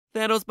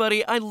Thanos,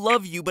 buddy, I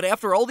love you, but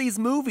after all these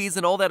movies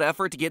and all that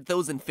effort to get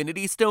those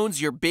Infinity Stones,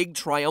 your big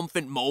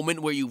triumphant moment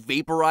where you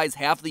vaporize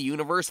half the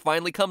universe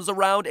finally comes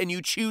around and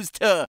you choose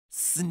to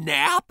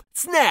snap?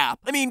 Snap!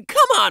 I mean,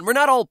 come on, we're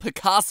not all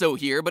Picasso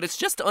here, but it's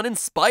just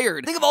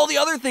uninspired. Think of all the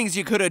other things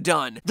you could have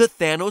done. The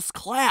Thanos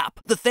clap.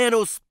 The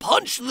Thanos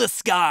punch the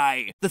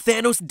sky. The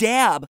Thanos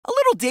dab. A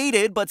little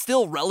dated, but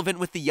still relevant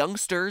with the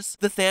youngsters.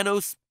 The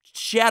Thanos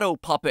shadow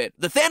puppet.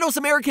 The Thanos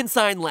American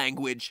Sign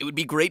Language. It would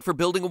be great for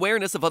building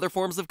awareness of other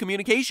forms of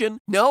communication.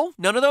 No?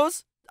 None of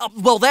those?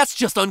 Well, that's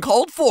just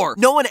uncalled for.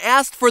 No one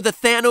asked for the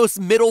Thanos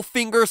middle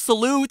finger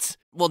salute.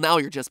 Well, now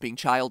you're just being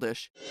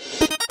childish.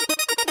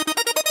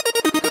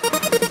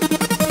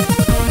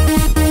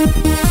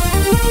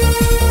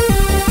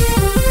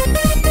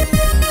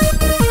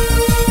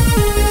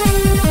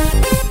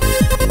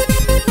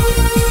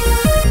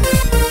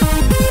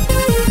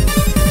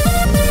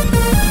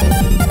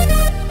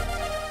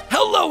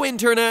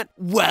 Internet,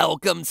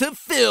 welcome to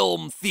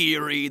Film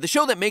Theory, the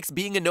show that makes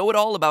being a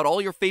know-it-all about all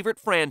your favorite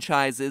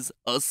franchises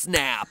a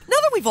snap. Now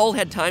that we've all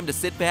had time to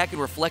sit back and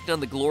reflect on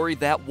the glory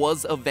that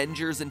was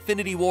Avengers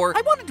Infinity War,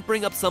 I wanted to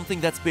bring up something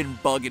that's been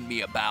bugging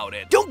me about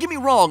it. Don't get me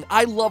wrong,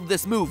 I love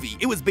this movie.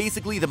 It was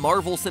basically the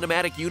Marvel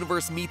Cinematic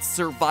Universe meets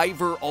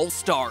Survivor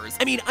All-Stars.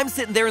 I mean, I'm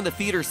sitting there in the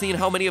theater seeing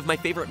how many of my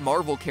favorite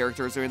Marvel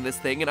characters are in this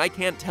thing, and I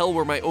can't tell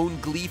where my own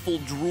gleeful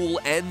drool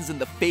ends and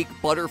the fake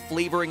butter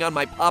flavoring on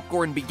my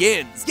popcorn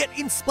begins. Yet,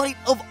 in spite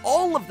of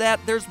all of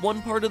that, there's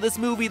one part of this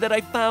movie that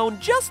I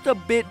found just a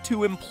bit too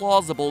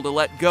implausible to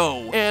let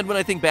go. And when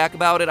I think back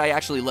about it, I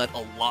actually let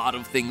a lot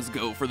of things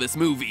go for this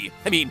movie.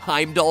 I mean,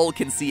 Heimdall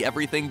can see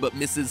everything but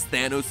misses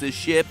Thanos'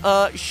 ship.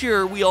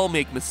 Sure, we all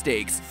make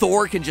mistakes.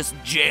 Thor can just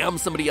jam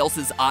somebody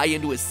else's eye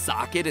into his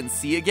socket and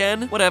see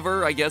again.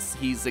 Whatever, I guess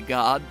he's a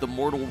god. The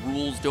mortal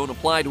rules don't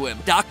apply to him.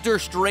 Doctor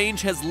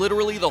Strange has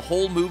literally the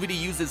whole movie to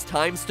use his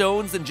time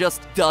stones and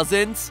just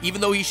doesn't,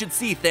 even though he should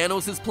see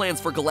Thanos' plans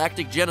for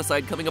galactic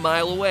genocide coming a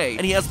mile away,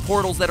 and he has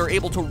portals that are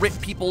able to rip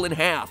people in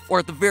half, or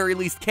at the very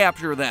least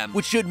capture them,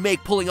 which should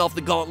make pulling off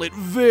the gauntlet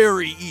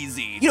very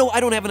easy. You know, I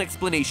don't have an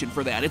explanation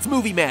for that. It's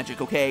movie magic,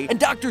 okay? And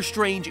Doctor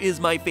Strange is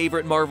my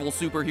favorite Marvel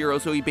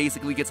superhero, so he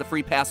basically gets a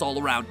free pass all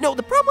around. No,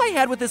 the problem I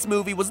had with this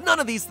movie was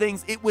none of these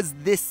things, it was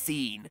this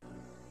scene.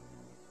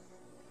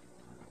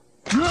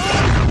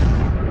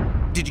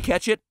 Did you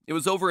catch it? It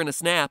was over in a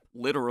snap,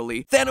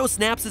 literally. Thanos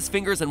snaps his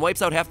fingers and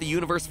wipes out half the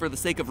universe for the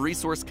sake of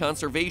resource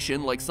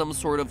conservation, like some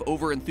sort of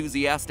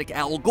over-enthusiastic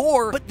Al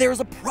Gore, but there's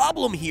a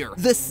problem here.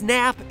 The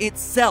snap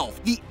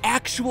itself, the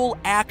actual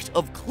act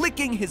of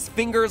clicking his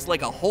fingers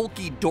like a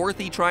hulky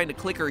Dorothy trying to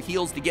click her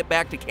heels to get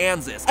back to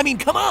Kansas. I mean,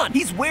 come on!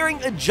 He's wearing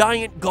a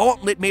giant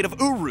gauntlet made of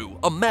uru,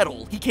 a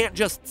metal. He can't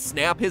just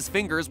snap his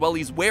fingers while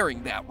he's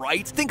wearing that,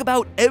 right? Think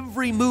about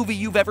every movie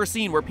you've ever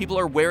seen where people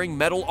are wearing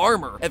metal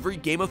armor, every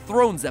Game of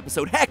Thrones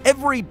episode, heck,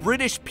 every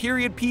British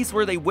period piece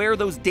where they wear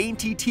those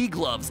dainty tea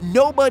gloves.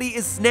 Nobody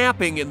is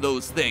snapping in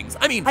those things.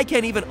 I mean, I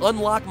can't even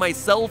unlock my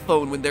cell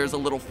phone when there's a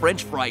little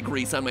French fry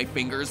grease on my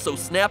fingers, so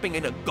snapping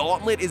in a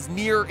gauntlet is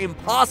near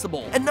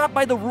impossible. And not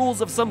by the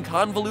rules of some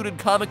convoluted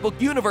comic book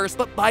universe,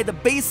 but by the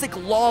basic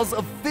laws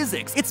of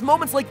physics. It's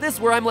moments like this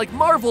where I'm like,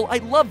 Marvel, I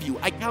love you.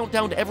 I count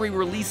down to every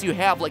release you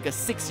have like a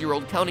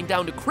 6-year-old counting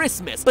down to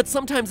Christmas. But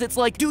sometimes it's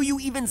like, do you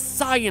even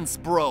science,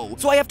 bro?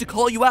 So I have to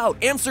call you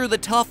out, answer the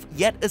tough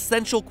yet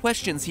essential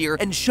questions here,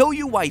 and show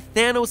you why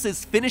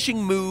Thanos'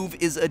 finishing move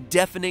is a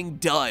deafening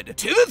dud.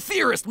 To the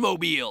Theorist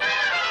Mobile!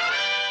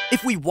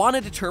 If we want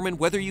to determine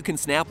whether you can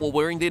snap while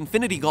wearing the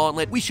Infinity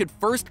Gauntlet, we should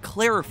first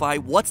clarify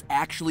what's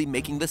actually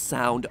making the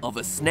sound of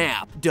a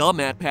snap. Duh,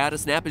 MatPat, a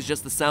snap is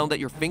just the sound that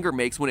your finger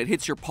makes when it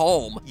hits your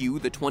palm. You,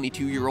 the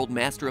 22-year-old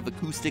master of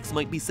acoustics,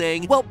 might be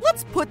saying. Well,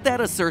 let's put that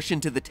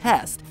assertion to the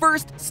test.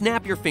 First,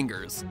 snap your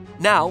fingers.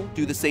 Now,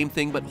 do the same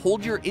thing, but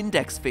hold your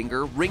index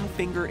finger, ring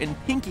finger, and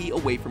pinky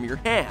away from your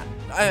hand.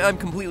 I'm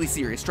completely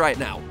serious, try it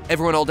now.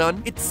 Everyone all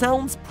done? It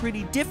sounds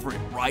pretty different,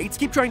 right?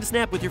 Keep trying to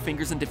snap with your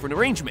fingers in different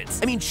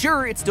arrangements. I mean,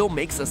 sure, it still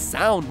makes a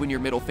sound when your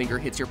middle finger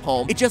hits your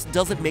palm, it just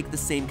doesn't make the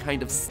same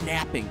kind of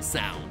snapping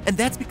sound. And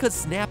that's because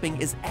snapping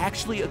is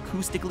actually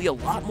acoustically a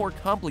lot more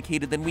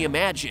complicated than we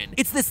imagine.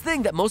 It's this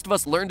thing that most of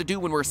us learn to do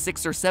when we're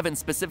 6 or 7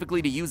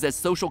 specifically to use as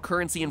social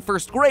currency in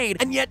 1st grade,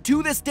 and yet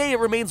to this day it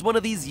remains one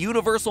of these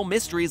universal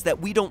mysteries that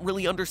we don't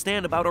really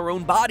understand about our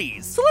own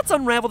bodies. So let's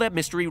unravel that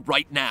mystery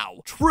right now.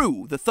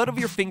 True, the thud of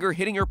your finger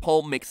hitting your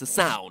palm makes a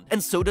sound,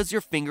 and so does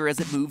your finger as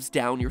it moves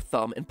down your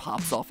thumb and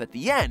pops off at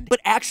the end.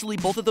 But actually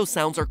both of those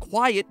sounds are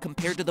quiet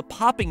compared to the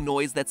popping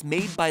noise that's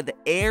made by the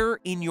air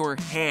in your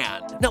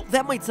hand. Now,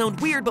 that might sound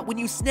weird, but when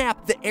you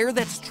snap, the air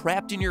that's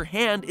trapped in your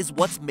hand is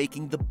what's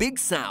making the big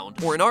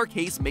sound, or in our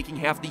case, making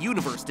half the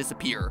universe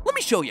disappear. Let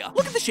me show you.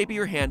 Look at the shape of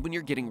your hand when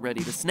you're getting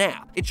ready to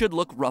snap. It should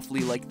look roughly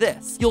like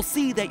this. You'll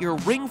see that your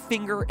ring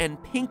finger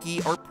and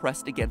pinky are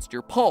pressed against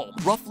your palm,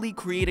 roughly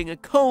creating a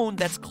cone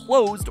that's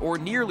closed or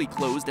nearly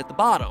closed at the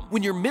bottom.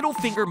 When your middle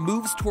finger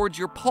moves towards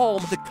your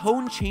palm, the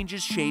cone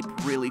changes shape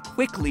really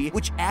quickly,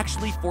 which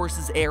actually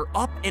forces air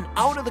up and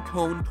out of the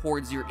cone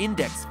towards your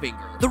index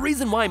finger. The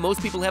reason why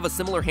most people have a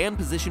similar hand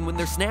position when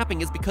they're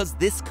snapping is because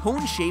this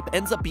cone shape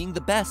ends up being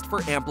the best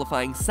for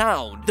amplifying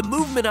sound. The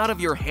movement out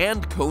of your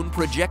hand cone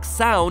projects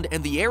sound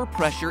and the air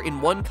pressure in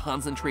one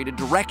concentrated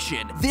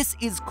direction. This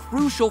is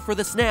crucial for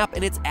the snap,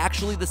 and it's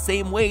actually the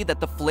same way that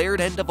the flared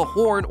end of a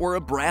horn or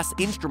a brass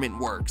instrument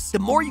works. The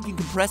more you can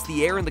compress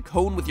the air in the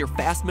cone with your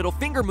fast middle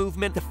finger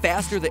movement, the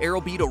faster the air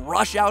will be to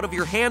rush out of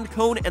your hand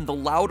cone and the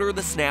louder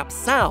the snap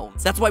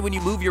sounds. That's why when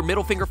you move your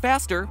middle finger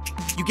faster,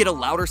 you get a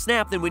louder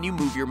snap than when you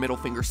move your middle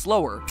finger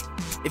slower.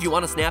 If you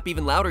want to snap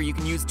even louder, you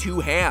can use two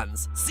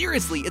hands.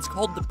 Seriously, it's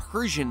called the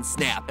Persian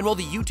snap. And while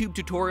the YouTube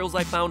tutorials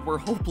I found were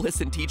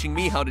hopeless in teaching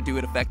me how to do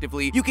it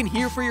effectively, you can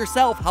hear for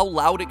yourself how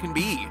loud it can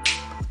be.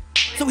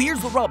 So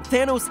here's the rub.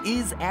 Thanos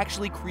is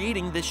actually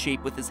creating this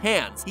shape with his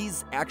hands.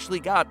 He's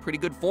actually got pretty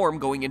good form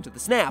going into the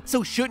snap,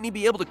 so shouldn't he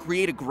be able to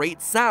create a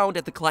great sound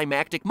at the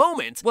climactic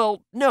moment?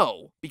 Well,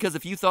 no, because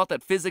if you thought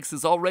that physics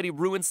has already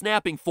ruined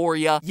snapping for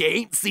ya, you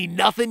ain't seen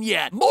nothing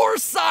yet. More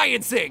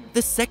sciencing!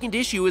 The second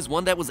issue is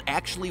one that was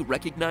actually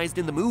recognized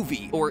in the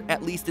movie, or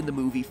at least in the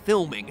movie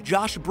filming.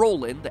 Josh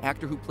Brolin, the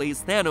actor who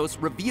plays Thanos,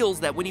 reveals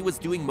that when he was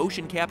doing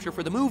motion capture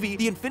for the movie,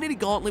 the Infinity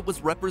Gauntlet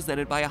was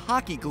represented by a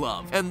hockey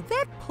glove, and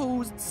that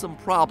posed some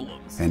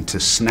problems. And to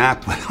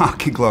snap with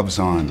hockey gloves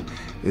on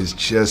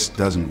just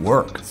doesn't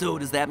work. So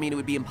does that mean it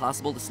would be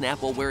impossible to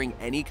snap while wearing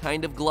any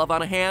kind of glove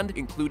on a hand,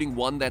 including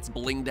one that's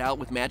blinged out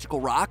with magical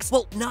rocks?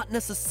 Well, not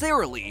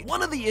necessarily.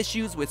 One of the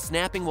issues with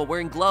snapping while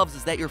wearing gloves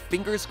is that your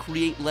fingers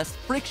create less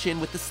friction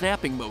with the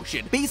snapping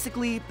motion.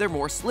 Basically, they're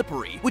more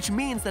slippery, which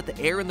means that the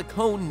air in the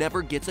cone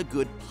never gets a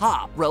good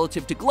pop.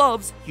 Relative to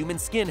gloves, human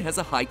skin has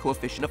a high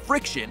coefficient of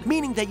friction,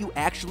 meaning that you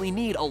actually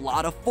need a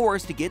lot of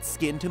force to get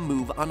skin to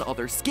move on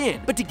other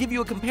skin. But to give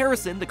you a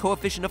comparison, the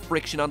coefficient of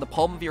friction on the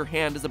palm of your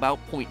hand is about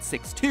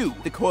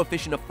 0.62. The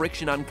coefficient of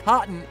friction on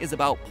cotton is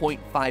about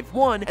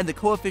 0.51, and the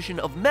coefficient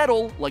of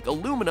metal, like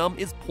aluminum,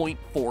 is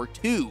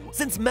 0.42.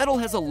 Since metal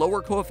has a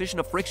lower coefficient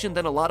of friction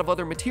than a lot of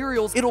other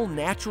materials, it'll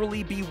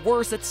naturally be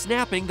worse at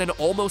snapping than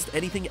almost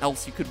anything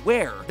else you could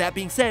wear. That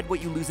being said,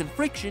 what you lose in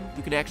friction,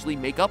 you can actually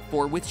make up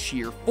for with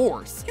sheer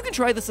force. You can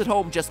try this at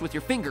home just with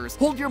your fingers.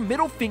 Hold your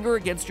middle finger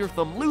against your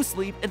thumb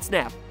loosely and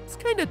snap. It's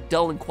kinda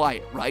dull and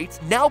quiet, right?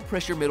 Now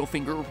press your middle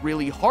finger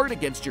really hard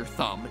against your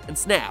thumb and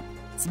snap.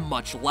 It's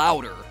much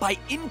louder. By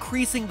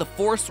increasing the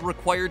force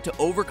required to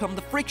overcome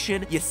the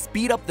friction, you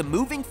speed up the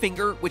moving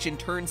finger, which in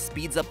turn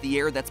speeds up the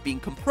air that's being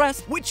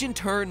compressed, which in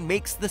turn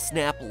makes the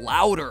snap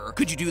louder.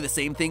 Could you do the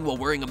same thing while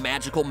wearing a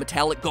magical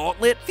metallic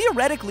gauntlet?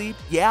 Theoretically,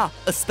 yeah,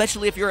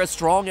 especially if you're as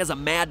strong as a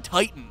mad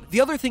titan. The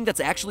other thing that's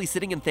actually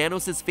sitting in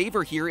Thanos'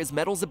 favor here is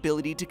metal's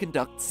ability to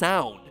conduct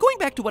sound. Going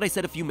back to what I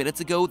said a few minutes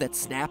ago, that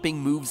snapping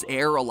moves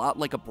air a lot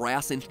like a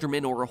brass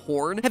instrument or a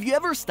horn, have you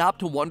ever stopped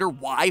to wonder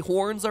why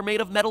horns are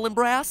made of metal and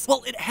brass?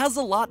 Well, it has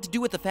a lot to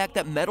do with the fact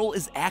that metal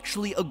is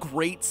actually a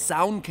great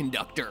sound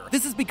conductor.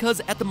 This is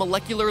because at the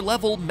molecular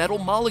level, metal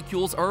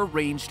molecules are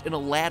arranged in a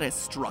lattice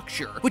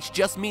structure, which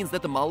just means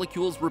that the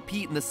molecules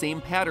repeat in the same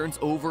patterns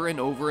over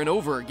and over and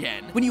over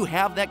again. When you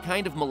have that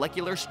kind of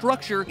molecular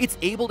structure, it's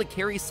able to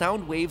carry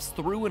sound waves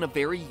through in a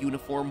very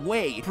uniform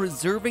way,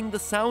 preserving the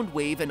sound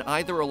wave and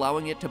either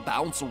allowing it to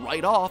bounce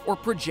right off or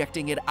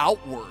projecting it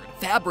outward.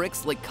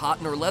 Fabrics like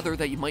cotton or leather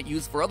that you might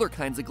use for other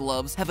kinds of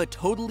gloves have a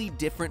totally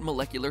different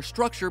molecular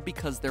structure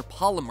because they're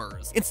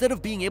polymers. Instead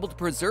of being able to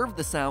preserve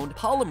the sound,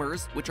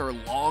 polymers, which are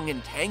long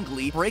and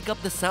tangly, break up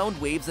the sound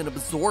waves and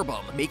absorb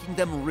them, making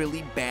them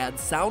really bad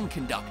sound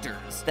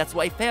conductors. That's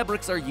why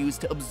fabrics are used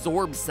to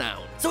absorb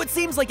sound. So it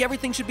seems like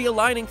everything should be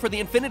aligning for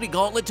the Infinity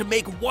Gauntlet to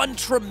make one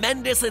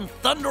tremendous and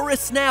thunderous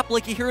snap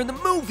like you hear in the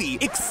movie,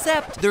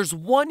 except there's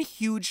one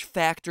huge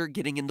factor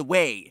getting in the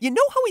way. You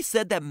know how we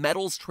said that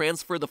metals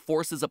transfer the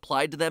forces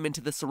applied to them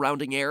into the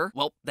surrounding air?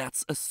 Well,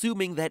 that's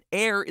assuming that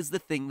air is the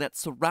thing that's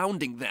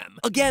surrounding them.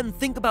 Again,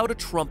 think about a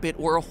trumpet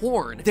or a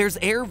horn. There's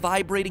air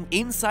vibrating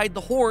inside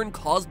the horn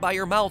caused by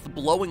your mouth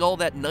blowing all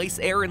that nice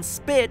air and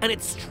spit, and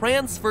it's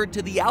transferred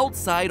to the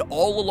outside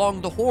all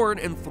along the horn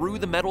and through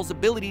the metal's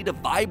ability to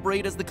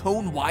vibrate as the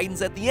cone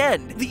widens at the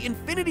end. The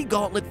Infinity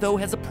Gauntlet, though,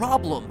 has a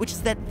problem, which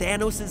is that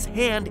Thanos'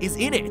 hand is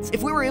in it.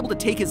 If we were able to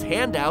take his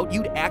hand out,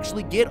 you'd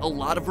actually get a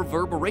lot of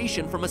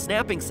reverberation from a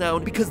snapping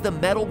sound because the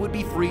metal would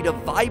be free to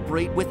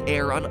vibrate with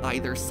air on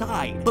either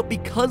side. But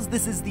because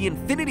this is the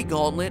Infinity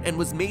Gauntlet and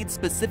was made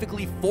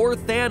specifically for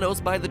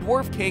Thanos by the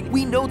Dwarf King,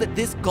 we know that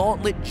this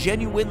gauntlet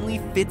genuinely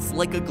fits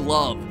like a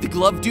glove. The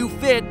glove do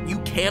fit, you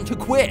can't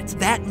quit.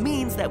 That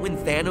means that when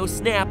Thanos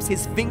snaps,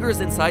 his fingers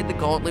inside the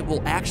gauntlet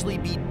will actually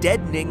be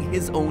deadening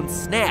his own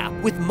snap,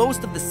 with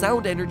most of the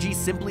sound energy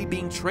simply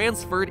being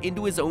transferred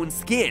into his own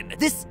skin.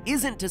 This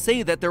isn't to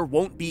say that there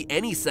won't be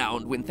any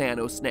sound when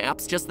Thanos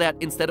snaps, just that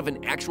instead of an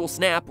an actual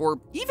snap or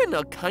even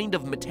a kind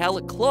of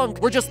metallic clunk,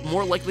 we're just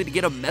more likely to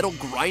get a metal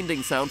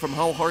grinding sound from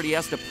how hard he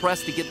has to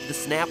press to get the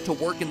snap to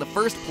work in the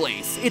first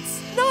place.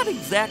 It's not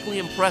exactly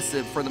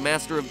impressive for the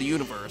master of the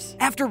universe.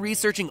 After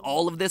researching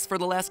all of this for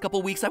the last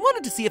couple weeks, I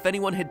wanted to see if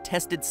anyone had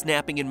tested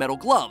snapping in metal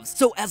gloves.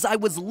 So as I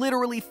was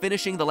literally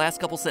finishing the last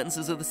couple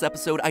sentences of this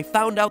episode, I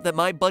found out that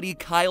my buddy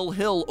Kyle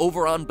Hill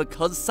over on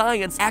Because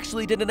Science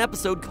actually did an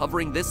episode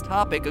covering this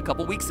topic a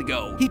couple weeks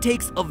ago. He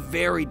takes a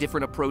very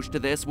different approach to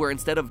this, where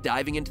instead of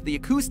diving into the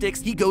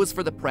acoustics, he goes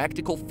for the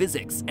practical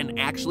physics and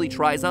actually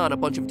tries on a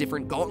bunch of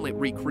different gauntlet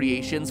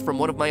recreations from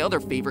one of my other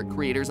favorite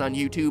creators on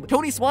YouTube,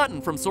 Tony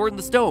Swanton from Sword in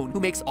the Stone, who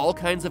makes all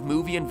kinds of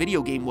movie and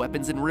video game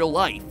weapons in real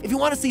life. If you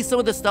want to see some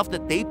of the stuff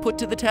that they put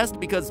to the test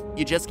because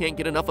you just can't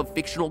get enough of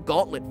fictional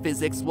gauntlet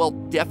physics, well,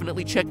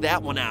 definitely check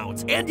that one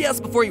out. And yes,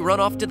 before you run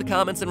off to the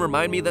comments and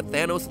remind me that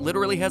Thanos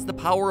literally has the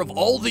power of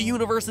all the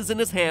universes in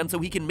his hand so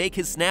he can make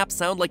his snap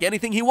sound like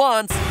anything he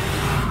wants.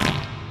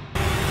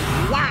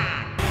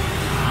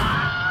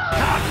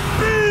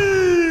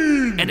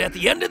 And at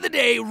the end of the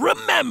day,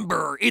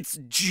 remember, it's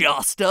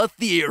just a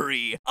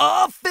theory.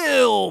 A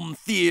film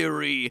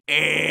theory.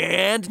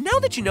 And now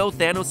that you know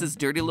Thanos'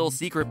 dirty little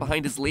secret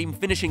behind his lame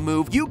finishing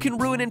move, you can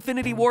ruin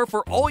Infinity War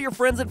for all your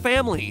friends and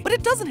family. But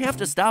it doesn't have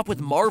to stop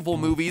with Marvel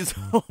movies.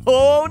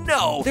 Oh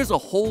no! There's a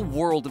whole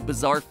world of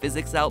bizarre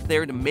physics out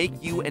there to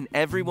make you and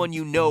everyone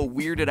you know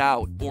weirded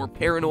out or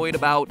paranoid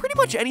about pretty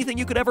much anything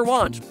you could ever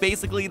want.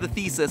 Basically the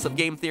thesis of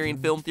Game Theory and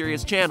Film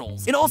Theorist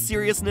channels. In all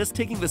seriousness,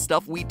 taking the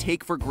stuff we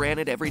take for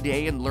granted every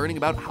day and learning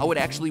about how it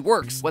actually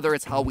works, whether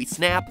it's how we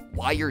snap,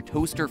 why your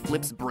toaster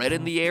flips bread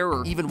in the air,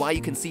 or even why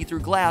you can see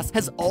through glass,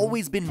 has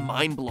always been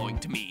mind-blowing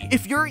to me.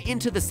 If you're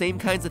into the same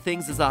kinds of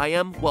things as I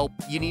am, well,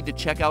 you need to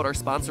check out our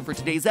sponsor for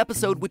today's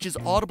episode, which is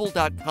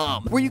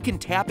Audible.com, where you can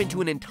tap into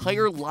an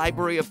entire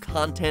library of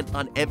content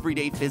on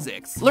everyday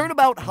physics. Learn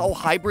about how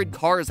hybrid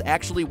cars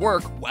actually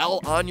work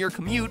while on your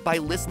commute by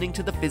listening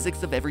to the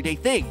physics of everyday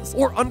things,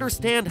 or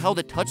understand how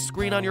the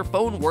touchscreen on your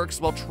phone works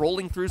while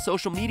trolling through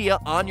social media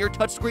on your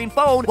touchscreen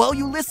phone while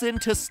you listen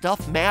to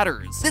Stuff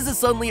Matters. This is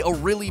suddenly a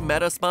really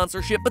meta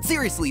sponsorship, but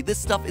seriously, this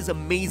stuff is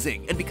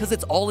amazing, and because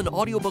it's all in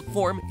audiobook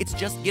form, it's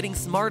just getting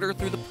smarter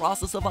through the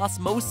process of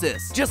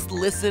osmosis. Just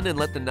listen and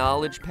let the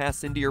knowledge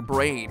pass into your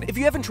brain. If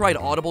you haven't tried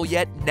Audible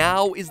yet,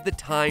 now is the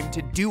time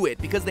to do it,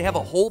 because they have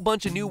a whole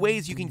bunch of new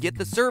ways you can get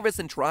the service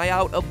and try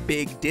out a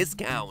big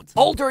discount.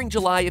 All during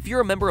July, if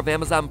you're a member of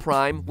Amazon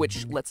Prime,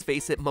 which, let's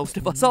face it, most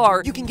of us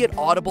are, you can get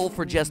Audible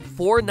for just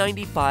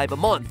 $4.95 a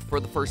month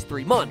for the first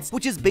 3 months,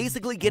 which is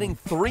basically getting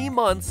 3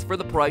 months for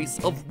the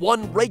price of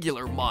 1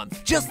 regular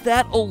month. Just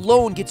that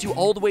alone gets you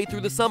all the way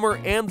through the summer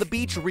and the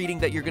beach reading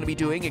that you're going to be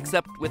doing,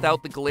 except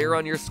without the glare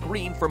on your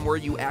screen from where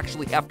you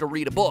actually have to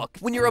read a book.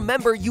 When you're a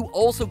member, you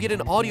also get an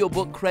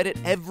audiobook credit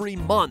every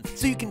month,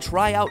 so you can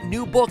try out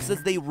new books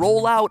as they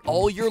roll out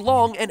all year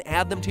long and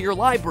add them to your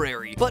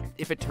library. But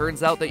if it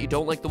turns out that you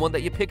don't like the one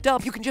that you picked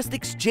up, you can just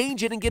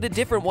exchange it and get a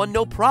different one,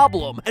 no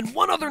problem. And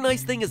one other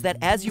nice thing is that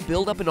as you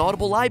build up an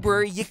Audible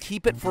library, you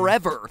keep it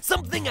forever.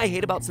 Something I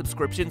hate about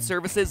subscription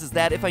services is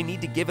that if I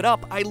need to give it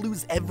up, I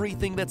lose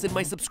everything that's in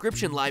my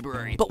subscription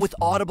library. But with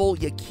Audible,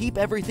 you keep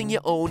everything you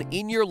own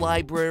in your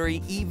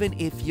library, even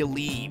if you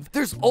leave.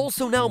 There's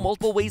also now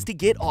multiple ways to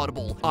get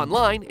Audible.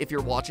 Online, if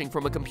you're watching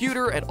from a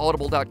computer at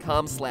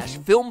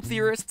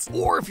audible.com/filmtheorists,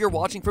 or if you're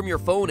watching from your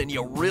phone and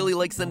you really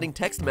like sending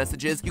text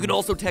messages, you can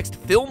also text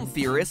Film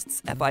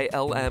Theorists,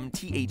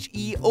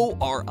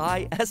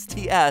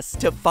 FILMTHEORISTS,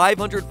 to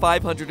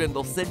 500 and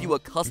they'll send you a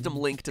custom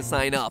link to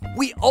sign up.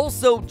 We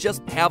also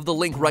just have the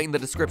link right in the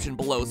description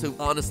below, so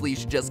honestly, you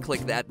should just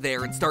click that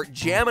there and start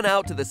jamming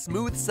out to the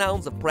smooth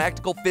sounds of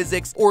practical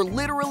physics or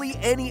literally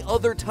any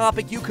other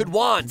topic you could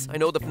want. I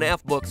know the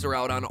FNAF books are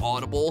out on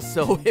Audible,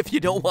 so if you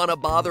don't want to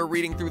bother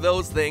reading through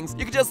those things,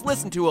 you can just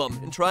listen to them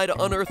and try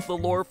to unearth the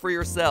lore for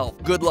yourself.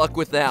 Good luck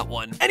with that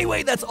one.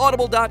 Anyway, that's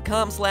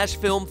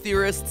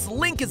audible.com/filmtheorists.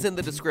 Link is in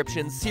the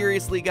description.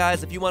 Seriously,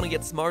 guys, if you want to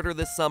get smarter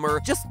this summer,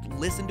 just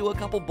listen to a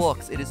couple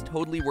books. It is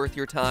totally worth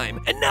your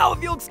time. And now,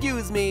 if you'll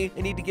excuse me,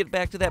 I need to get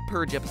back to that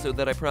Purge episode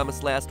that I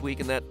promised last week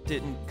and that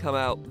didn't come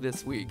out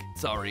this week.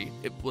 Sorry,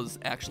 it was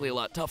actually a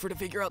lot tougher to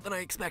figure out than I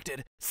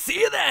expected. See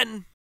you then!